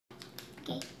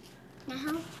Okay.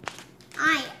 Now,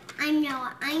 I'm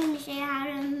Noah. I'm going to show you how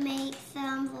to make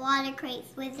some velata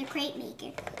crepes with the crepe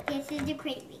maker. This is the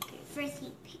crepe maker. First,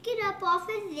 you pick it up off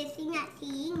of this thing that's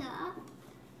heating up.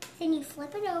 Then you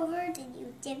flip it over. Then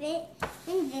you dip it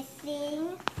in this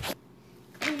thing.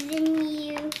 And then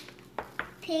you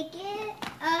pick it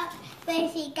up. But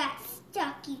if it got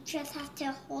stuck, you just have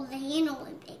to hold the handle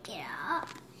and pick it up.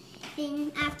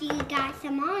 Then after you got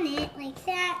some on it, like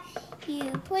that, you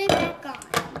put it back on.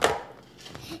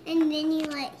 And then you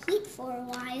let it heat for a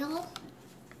while.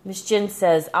 Miss Jen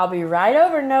says, I'll be right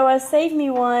over, Noah. Save me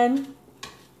one.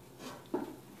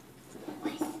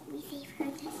 We save her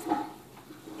this one.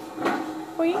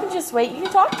 Well, you can just wait. You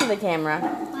can talk to the camera.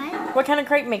 What? What kind of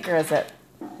crepe maker is it?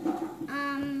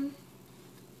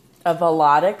 A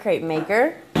velata crepe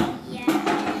maker. Yeah.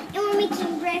 And we're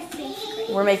making breakfast.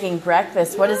 We're making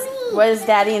breakfast. What is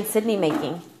Daddy and Sydney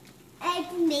making? Egg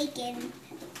bacon.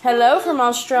 Hello from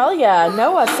Australia.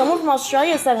 Noah, someone from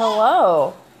Australia said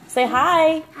hello. Say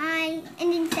hi. Hi.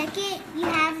 And then second, you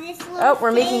have this little Oh,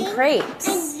 we're thing, making crepes.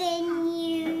 And then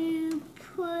you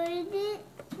put it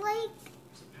like...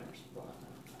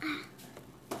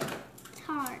 It's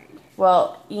hard.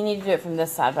 Well, you need to do it from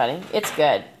this side, buddy. It's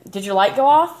good. Did your light go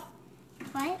off?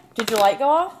 What? Did your light go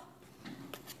off?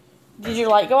 Did your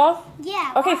light go off?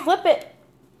 Yeah. Okay, why? flip it.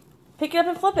 Pick it up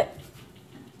and flip it.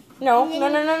 No.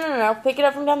 Pick it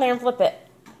up from down there and flip it.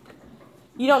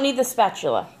 You don't need the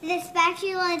spatula. The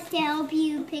spatula is to help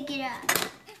you pick it up.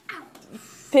 Ow.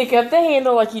 Pick up the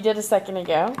handle like you did a second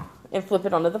ago and flip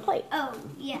it onto the plate. Oh,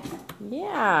 yeah.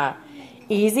 Yeah.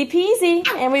 Easy peasy.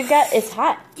 And we've got, it's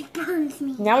hot. It burns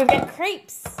me. Now we've got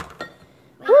crepes.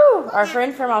 Woo! Our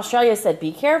friend from Australia said,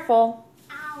 be careful.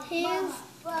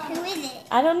 Who is it?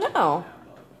 I don't know.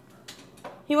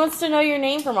 He wants to know your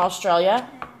name from Australia.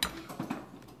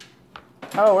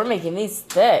 Oh, we're making these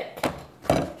thick.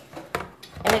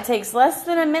 And it takes less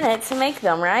than a minute to make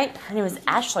them, right? Her name is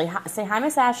Ashley. Hi, say hi,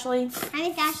 Miss Ashley. Hi,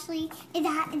 Miss Ashley. Is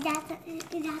that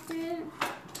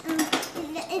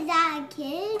a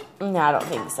kid? No, I don't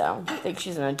think so. I think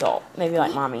she's an adult. Maybe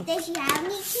like Mommy. Does she have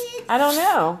any kids? I don't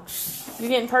know. You're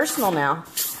getting personal now.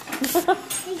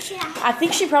 I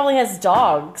think she probably has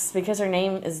dogs because her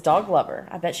name is Dog Lover.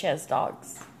 I bet she has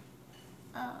dogs.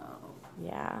 Oh.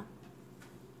 Yeah.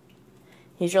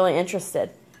 He's really interested.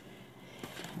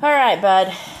 All right,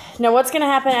 bud. Now, what's going to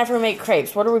happen after we make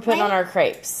crepes? What are we putting on our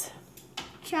crepes?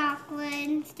 Chocolate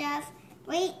and stuff.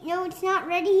 Wait, no, it's not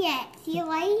ready yet. See a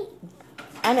light?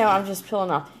 I know, I'm just peeling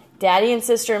off. Daddy and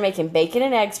sister are making bacon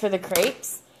and eggs for the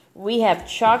crepes. We have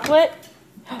chocolate.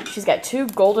 She's got 2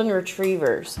 golden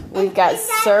retrievers. We've got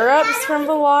syrups from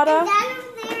Velata. And that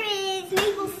over there is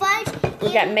maple fudge.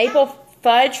 We've got maple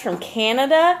fudge from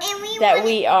Canada that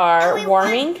we are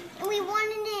warming. And we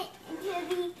wanted it to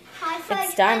be hot fudge.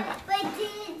 It's done. But it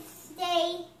didn't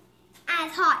stay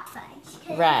as hot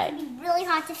fudge. Right. It would be really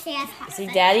hot to stay as hot See,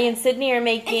 fudge. Daddy and Sydney are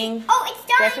making it's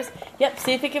done. breakfast. Yep,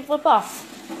 see if it can flip off.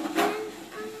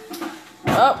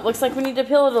 Oh, looks like we need to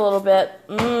peel it a little bit.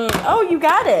 Oh, you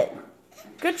got it.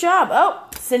 Good job. Oh,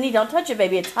 Sydney, don't touch it,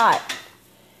 baby. It's hot.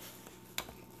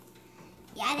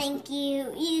 Yeah, thank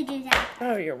you. You do that.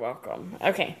 Oh, you're welcome.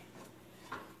 Okay.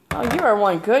 Oh, you are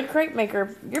one good crepe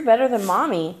maker. You're better than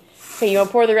Mommy. Okay, you want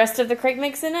to pour the rest of the crepe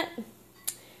mix in it?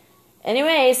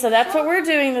 Anyway, so that's what we're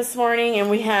doing this morning, and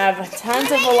we have tons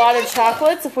of velata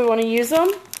chocolates if we want to use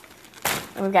them.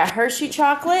 And we've got Hershey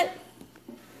chocolate,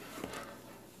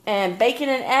 and bacon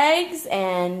and eggs,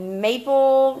 and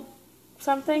maple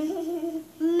something.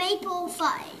 Maple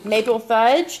fudge. Maple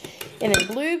fudge, and then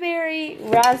blueberry,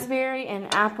 raspberry,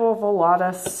 and apple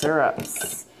velata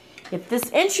syrups. If this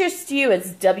interests you, it's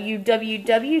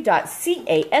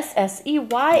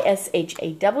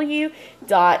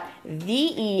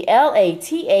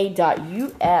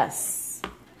www.casseu.velata.us.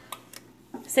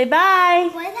 Say bye.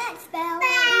 What does that spell?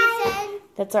 Bye.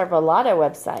 That's our velata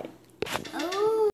website.